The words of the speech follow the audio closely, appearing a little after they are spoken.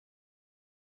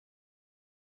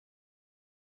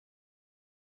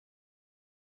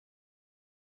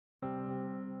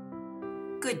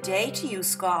Good day to you,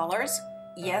 scholars.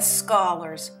 Yes,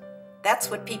 scholars.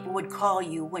 That's what people would call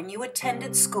you when you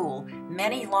attended school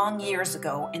many long years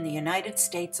ago in the United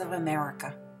States of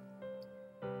America.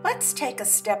 Let's take a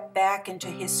step back into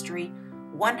history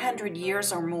 100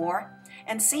 years or more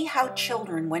and see how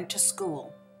children went to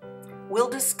school. We'll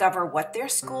discover what their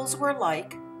schools were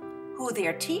like, who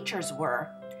their teachers were,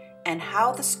 and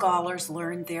how the scholars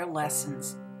learned their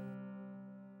lessons.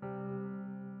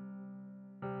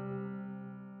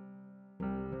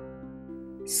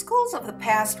 Schools of the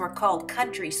past were called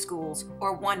country schools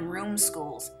or one-room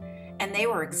schools, and they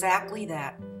were exactly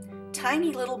that.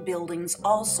 Tiny little buildings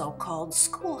also called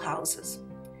schoolhouses.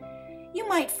 You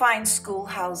might find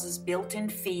schoolhouses built in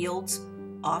fields,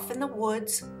 off in the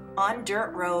woods, on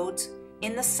dirt roads,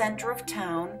 in the center of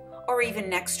town, or even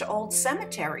next to old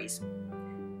cemeteries.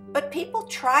 But people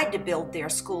tried to build their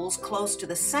schools close to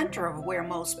the center of where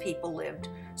most people lived,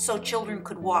 so children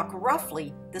could walk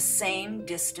roughly the same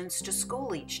distance to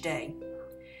school each day.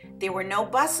 There were no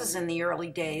buses in the early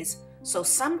days, so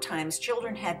sometimes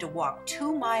children had to walk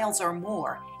 2 miles or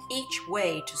more each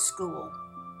way to school.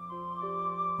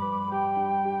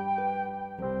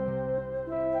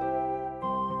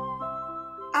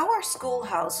 Our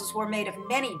schoolhouses were made of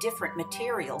many different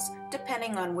materials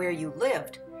depending on where you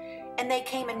lived, and they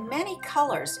came in many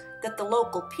colors that the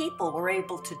local people were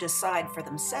able to decide for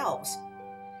themselves.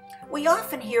 We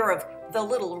often hear of the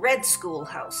little red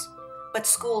schoolhouse, but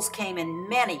schools came in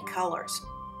many colors.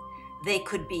 They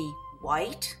could be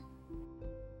white,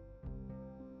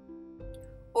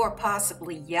 or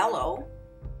possibly yellow,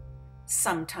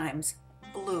 sometimes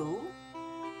blue,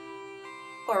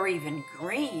 or even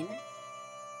green,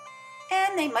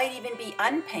 and they might even be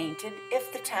unpainted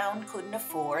if the town couldn't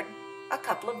afford a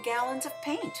couple of gallons of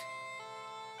paint.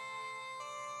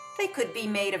 They could be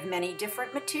made of many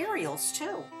different materials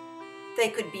too. They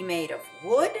could be made of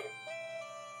wood,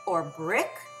 or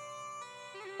brick,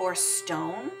 or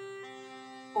stone,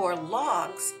 or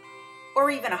logs, or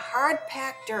even a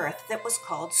hard-packed earth that was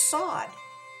called sod.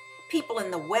 People in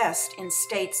the West, in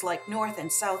states like North and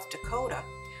South Dakota,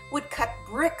 would cut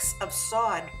bricks of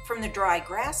sod from the dry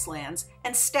grasslands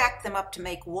and stack them up to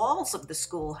make walls of the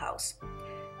schoolhouse.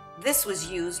 This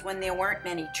was used when there weren't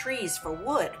many trees for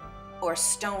wood or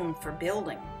stone for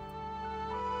building.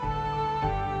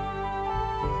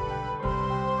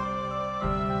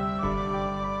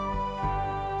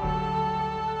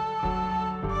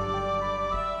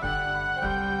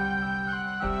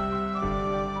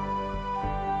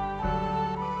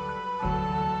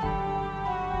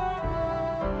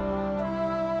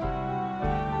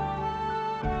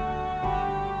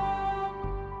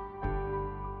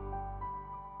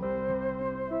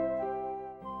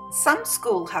 Some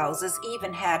schoolhouses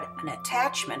even had an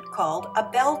attachment called a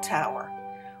bell tower,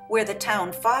 where the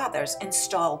town fathers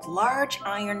installed large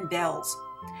iron bells.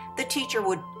 The teacher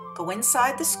would go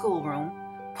inside the schoolroom,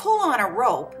 pull on a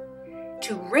rope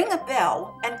to ring a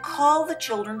bell and call the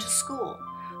children to school.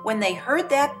 When they heard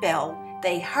that bell,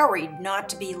 they hurried not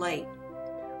to be late.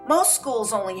 Most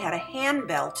schools only had a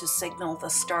handbell to signal the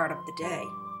start of the day.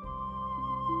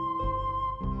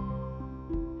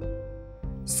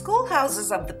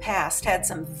 Schoolhouses of the past had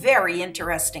some very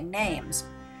interesting names.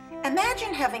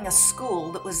 Imagine having a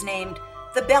school that was named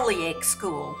the Bellyache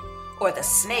School, or the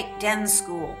Snake Den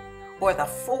School, or the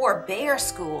Four Bear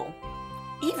School.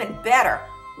 Even better,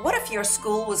 what if your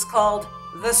school was called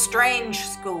the Strange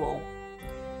School?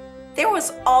 There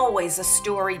was always a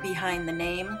story behind the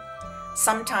name.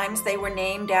 Sometimes they were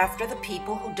named after the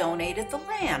people who donated the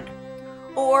land,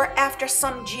 or after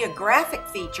some geographic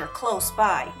feature close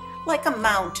by, like a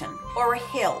mountain, or a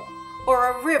hill, or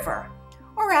a river,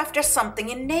 or after something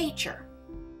in nature.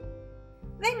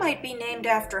 They might be named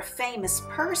after a famous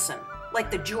person,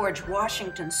 like the George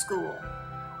Washington School,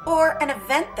 or an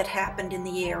event that happened in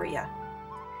the area.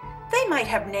 They might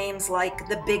have names like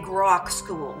the Big Rock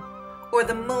School, or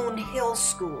the Moon Hill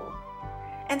School.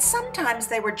 And sometimes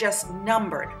they were just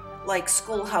numbered, like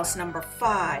Schoolhouse number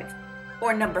 5,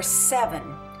 or number 7,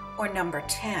 or number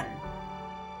 10.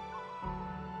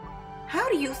 How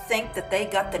do you think that they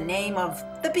got the name of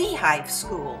the Beehive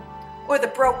School, or the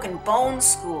Broken Bone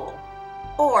School,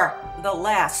 or the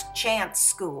Last Chance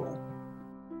School?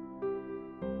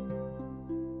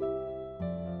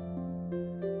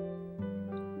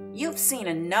 You've seen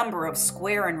a number of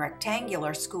square and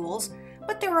rectangular schools,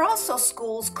 but there are also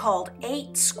schools called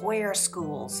 8-square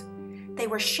schools. They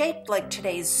were shaped like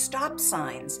today's stop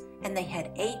signs, and they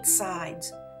had 8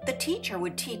 sides. The teacher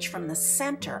would teach from the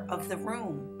center of the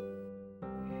room.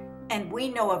 And we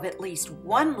know of at least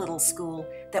one little school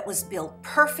that was built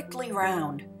perfectly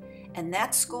round, and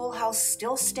that schoolhouse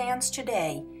still stands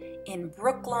today in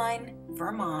Brookline,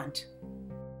 Vermont.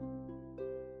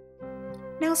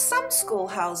 Now, some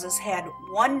schoolhouses had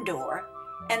one door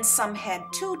and some had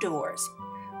two doors,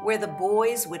 where the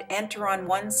boys would enter on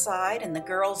one side and the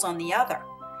girls on the other.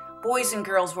 Boys and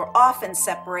girls were often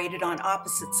separated on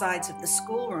opposite sides of the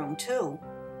schoolroom, too.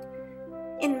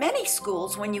 In many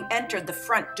schools, when you entered the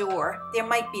front door, there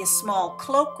might be a small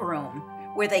cloakroom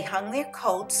where they hung their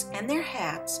coats and their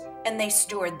hats and they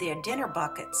stored their dinner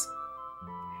buckets.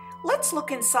 Let's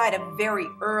look inside a very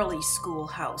early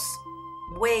schoolhouse,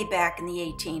 way back in the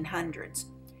 1800s.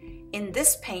 In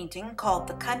this painting, called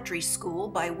The Country School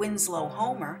by Winslow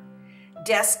Homer,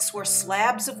 desks were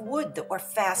slabs of wood that were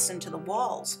fastened to the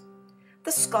walls.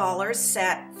 The scholars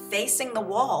sat facing the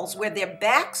walls with their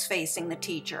backs facing the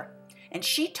teacher, and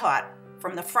she taught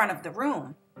from the front of the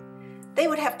room. They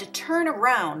would have to turn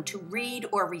around to read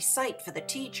or recite for the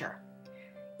teacher.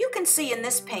 You can see in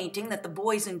this painting that the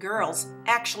boys and girls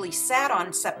actually sat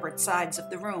on separate sides of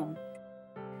the room.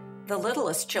 The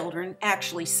littlest children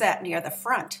actually sat near the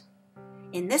front.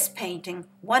 In this painting,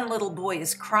 one little boy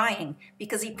is crying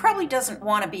because he probably doesn't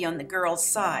want to be on the girls'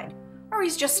 side, or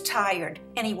he's just tired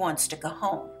and he wants to go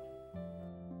home.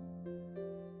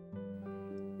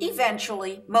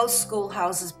 Eventually, most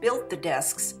schoolhouses built the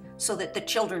desks so that the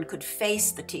children could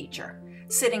face the teacher,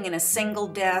 sitting in a single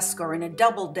desk or in a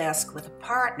double desk with a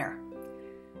partner.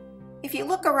 If you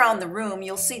look around the room,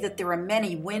 you'll see that there are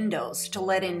many windows to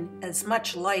let in as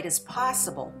much light as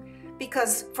possible,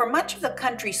 because for much of the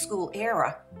country school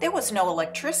era, there was no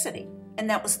electricity, and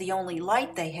that was the only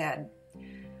light they had.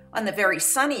 On the very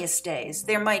sunniest days,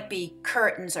 there might be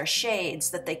curtains or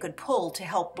shades that they could pull to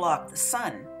help block the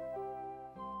sun.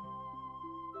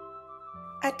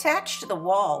 Attached to the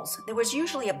walls, there was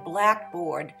usually a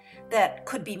blackboard that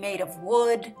could be made of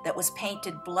wood that was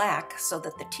painted black so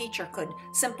that the teacher could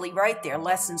simply write their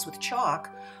lessons with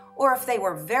chalk, or if they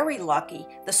were very lucky,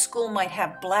 the school might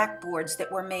have blackboards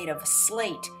that were made of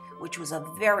slate, which was a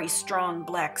very strong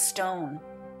black stone.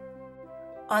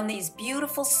 On these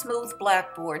beautiful smooth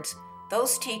blackboards,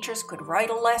 those teachers could write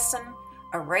a lesson,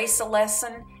 erase a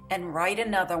lesson, and write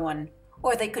another one,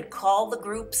 or they could call the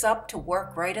groups up to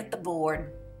work right at the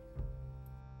board.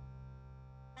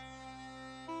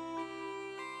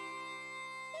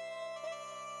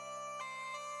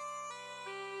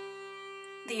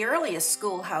 The earliest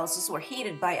schoolhouses were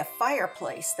heated by a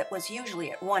fireplace that was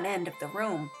usually at one end of the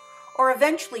room, or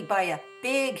eventually by a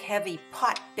big, heavy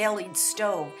pot-bellied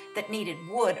stove that needed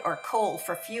wood or coal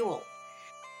for fuel.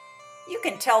 You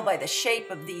can tell by the shape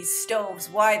of these stoves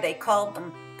why they called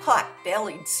them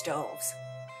pot-bellied stoves.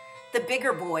 The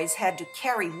bigger boys had to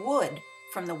carry wood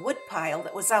from the woodpile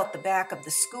that was out the back of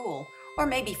the school, or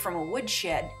maybe from a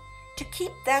woodshed, to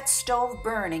keep that stove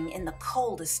burning in the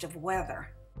coldest of weather.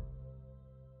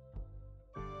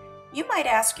 You might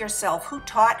ask yourself who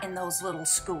taught in those little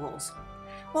schools.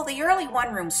 Well, the early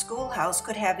one-room schoolhouse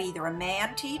could have either a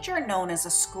man teacher known as a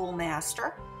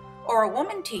schoolmaster or a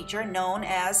woman teacher known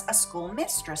as a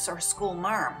schoolmistress or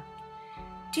schoolmarm.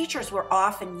 Teachers were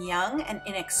often young and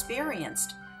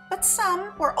inexperienced, but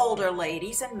some were older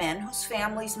ladies and men whose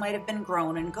families might have been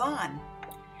grown and gone.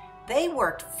 They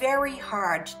worked very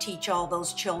hard to teach all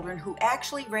those children who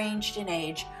actually ranged in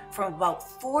age from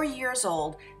about 4 years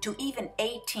old to even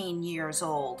 18 years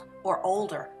old or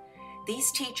older.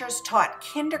 These teachers taught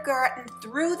kindergarten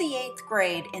through the 8th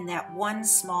grade in that one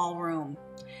small room.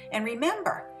 And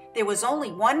remember, there was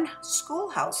only one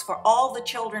schoolhouse for all the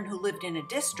children who lived in a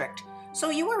district, so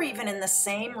you were even in the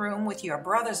same room with your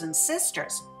brothers and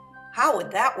sisters. How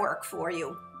would that work for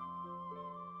you?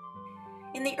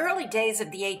 In the early days of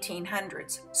the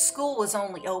 1800s, school was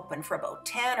only open for about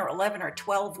 10 or 11 or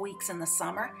 12 weeks in the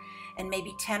summer, and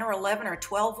maybe 10 or 11 or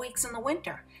 12 weeks in the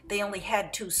winter. They only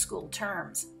had 2 school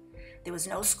terms. There was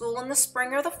no school in the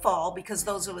spring or the fall because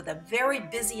those were the very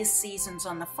busiest seasons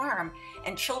on the farm,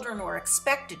 and children were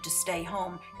expected to stay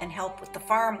home and help with the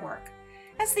farm work.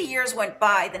 As the years went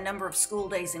by, the number of school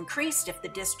days increased if the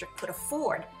district could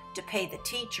afford to pay the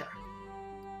teacher.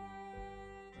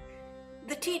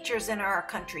 The teachers in our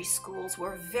country schools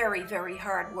were very, very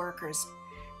hard workers.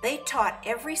 They taught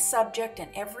every subject and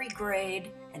every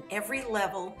grade and every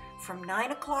level from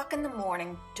 9 o'clock in the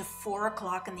morning to 4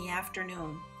 o'clock in the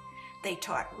afternoon. They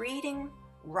taught reading,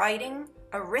 writing,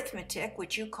 arithmetic,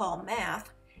 which you call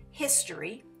math,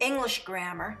 history, English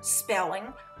grammar,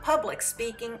 spelling, public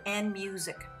speaking, and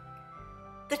music.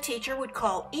 The teacher would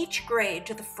call each grade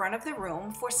to the front of the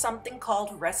room for something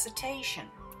called recitation.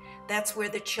 That's where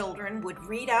the children would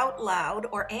read out loud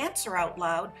or answer out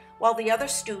loud while the other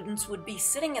students would be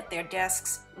sitting at their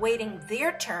desks waiting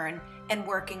their turn and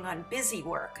working on busy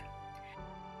work.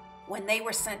 When they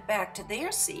were sent back to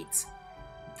their seats,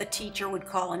 the teacher would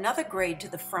call another grade to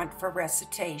the front for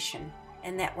recitation,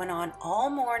 and that went on all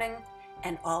morning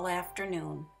and all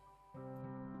afternoon.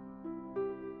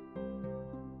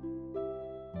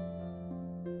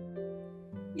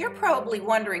 You're probably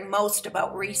wondering most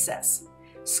about recess.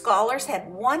 Scholars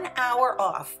had 1 hour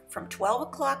off from 12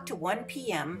 o'clock to 1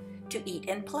 p.m. to eat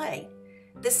and play.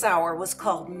 This hour was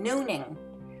called nooning.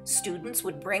 Students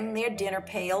would bring their dinner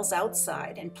pails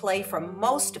outside and play for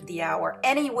most of the hour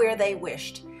anywhere they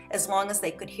wished, as long as they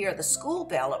could hear the school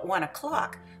bell at 1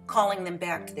 o'clock calling them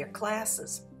back to their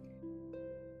classes.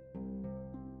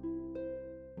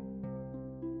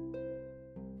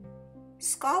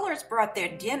 Scholars brought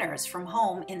their dinners from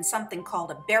home in something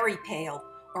called a berry pail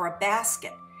or a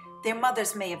basket. Their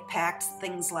mothers may have packed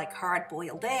things like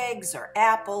hard-boiled eggs or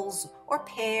apples or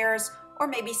pears or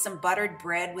maybe some buttered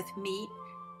bread with meat,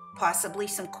 possibly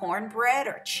some cornbread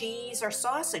or cheese or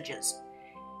sausages.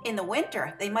 In the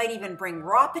winter, they might even bring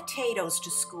raw potatoes to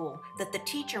school that the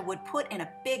teacher would put in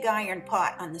a big iron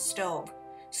pot on the stove.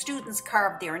 Students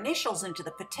carved their initials into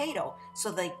the potato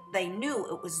so they knew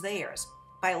it was theirs.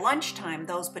 By lunchtime,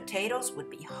 those potatoes would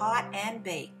be hot and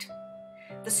baked.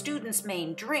 The students'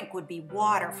 main drink would be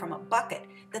water from a bucket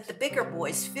that the bigger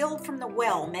boys filled from the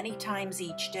well many times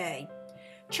each day.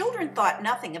 Children thought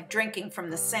nothing of drinking from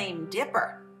the same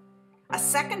dipper. A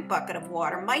second bucket of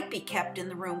water might be kept in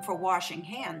the room for washing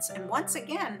hands, and once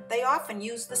again, they often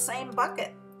used the same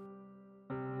bucket.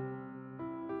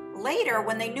 Later,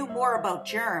 when they knew more about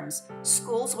germs,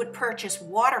 schools would purchase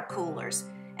water coolers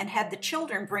and had the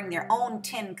children bring their own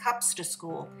tin cups to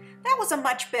school. That was a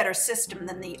much better system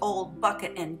than the old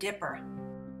bucket and dipper.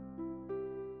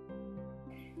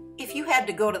 If you had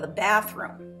to go to the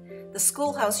bathroom, the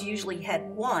schoolhouse usually had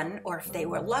one, or if they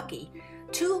were lucky,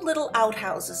 2 little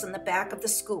outhouses in the back of the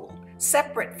school,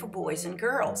 separate for boys and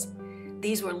girls.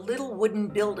 These were little wooden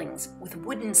buildings with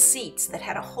wooden seats that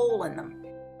had a hole in them.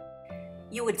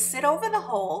 You would sit over the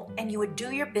hole and you would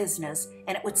do your business,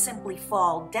 and it would simply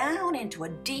fall down into a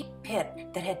deep pit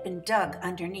that had been dug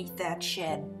underneath that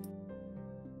shed.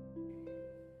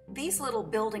 These little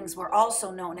buildings were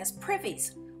also known as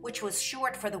privies, which was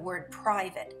short for the word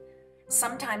private.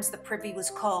 Sometimes the privy was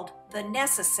called the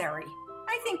necessary.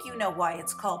 I think you know why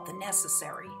it's called the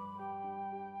necessary.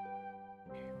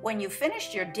 When you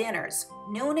finished your dinners,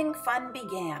 nooning fun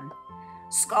began.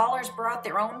 Scholars brought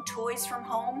their own toys from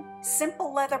home,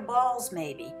 simple leather balls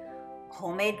maybe,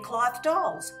 homemade cloth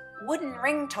dolls, wooden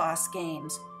ring toss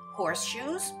games,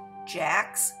 horseshoes,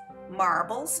 jacks,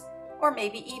 marbles, or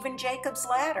maybe even Jacob's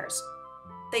ladders.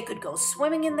 They could go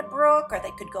swimming in the brook, or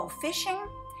they could go fishing,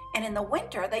 and in the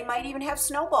winter they might even have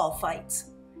snowball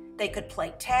fights. They could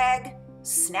play tag,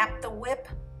 snap the whip,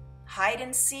 hide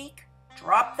and seek,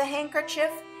 drop the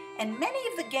handkerchief, and many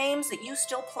of the games that you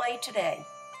still play today.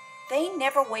 They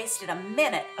never wasted a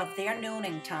minute of their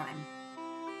nooning time.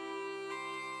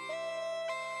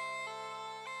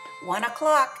 1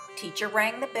 o'clock, teacher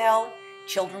rang the bell,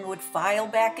 children would file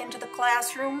back into the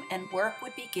classroom, and work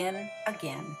would begin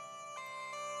again.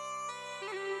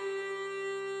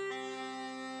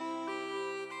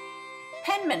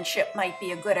 Penmanship might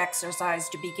be a good exercise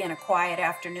to begin a quiet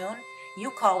afternoon.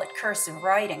 You call it cursive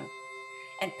writing.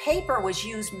 And paper was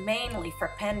used mainly for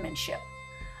penmanship.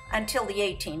 Until the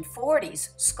 1840s,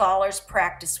 scholars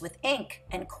practiced with ink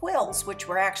and quills, which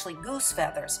were actually goose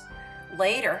feathers.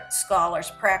 Later,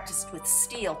 scholars practiced with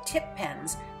steel tip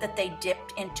pens that they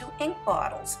dipped into ink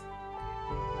bottles.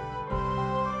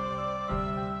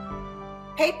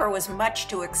 Paper was much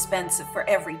too expensive for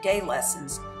everyday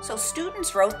lessons, so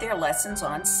students wrote their lessons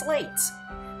on slates.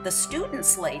 The student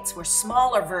slates were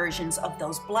smaller versions of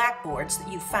those blackboards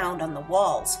that you found on the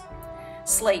walls.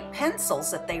 Slate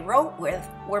pencils that they wrote with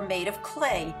were made of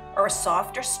clay or a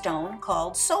softer stone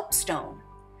called soapstone.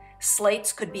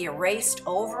 Slates could be erased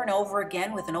over and over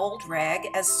again with an old rag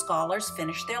as scholars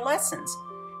finished their lessons.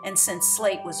 And since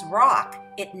slate was rock,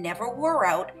 it never wore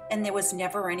out and there was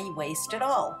never any waste at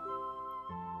all.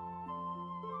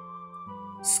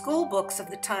 School books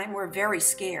of the time were very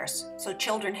scarce, so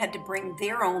children had to bring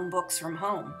their own books from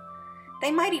home.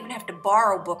 They might even have to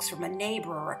borrow books from a neighbor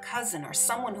or a cousin or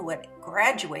someone who had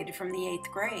graduated from the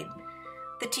 8th grade.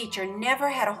 The teacher never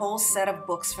had a whole set of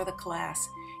books for the class.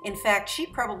 In fact, she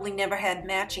probably never had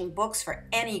matching books for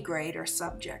any grade or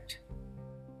subject.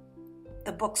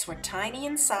 The books were tiny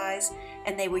in size,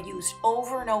 and they were used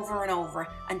over and over and over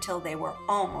until they were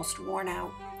almost worn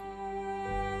out.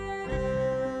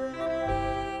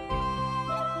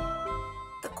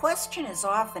 question is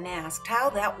often asked how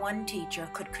that one teacher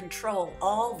could control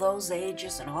all those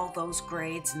ages and all those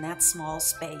grades in that small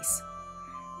space.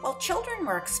 Well, children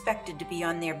were expected to be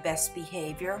on their best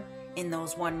behavior in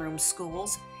those one-room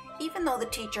schools, even though the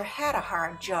teacher had a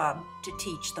hard job to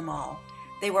teach them all.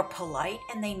 They were polite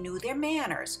and they knew their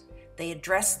manners. They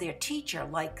addressed their teacher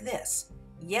like this: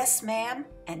 "Yes, ma'am,"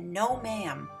 and "No,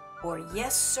 ma'am," or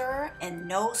 "Yes, sir," and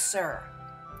 "No, sir."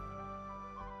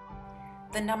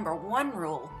 The number one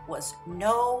rule was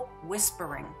no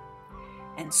whispering,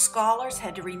 and scholars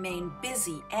had to remain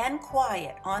busy and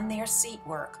quiet on their seat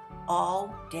work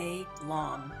all day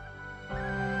long.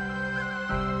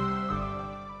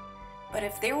 But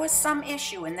if there was some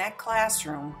issue in that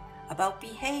classroom about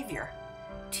behavior,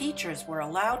 teachers were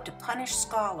allowed to punish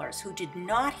scholars who did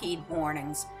not heed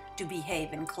warnings to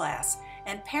behave in class,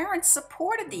 and parents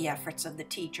supported the efforts of the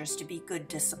teachers to be good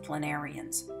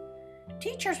disciplinarians.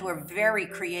 Teachers were very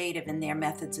creative in their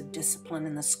methods of discipline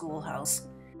in the schoolhouse.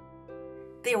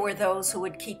 There were those who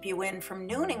would keep you in from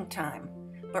nooning time,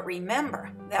 but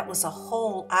remember, that was a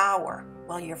whole hour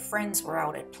while your friends were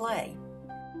out at play.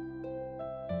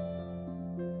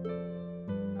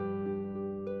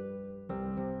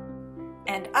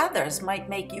 And others might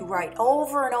make you write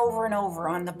over and over and over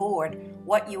on the board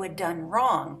what you had done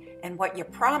wrong and what your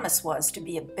promise was to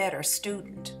be a better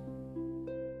student.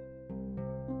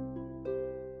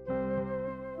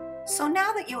 So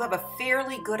now that you have a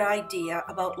fairly good idea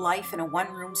about life in a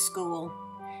one-room school,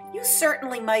 you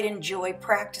certainly might enjoy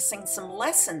practicing some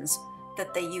lessons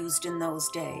that they used in those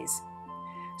days.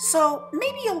 So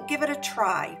maybe you'll give it a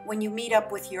try when you meet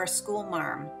up with your school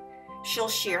marm. She'll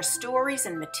share stories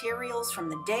and materials from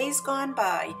the days gone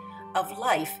by of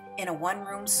life in a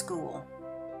one-room school.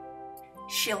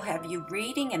 She'll have you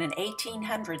reading in an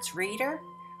 1800s reader,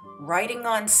 writing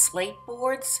on slate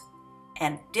boards,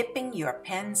 and dipping your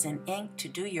pens in ink to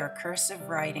do your cursive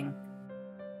writing.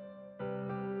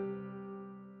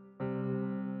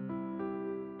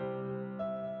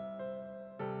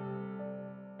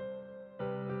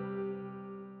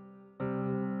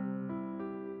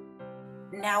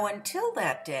 Now, until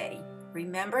that day,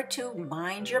 remember to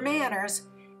mind your manners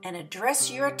and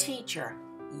address your teacher,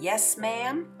 "Yes,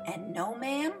 ma'am," and "No,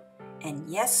 ma'am," and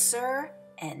 "Yes, sir,"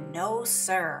 and "No,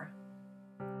 sir."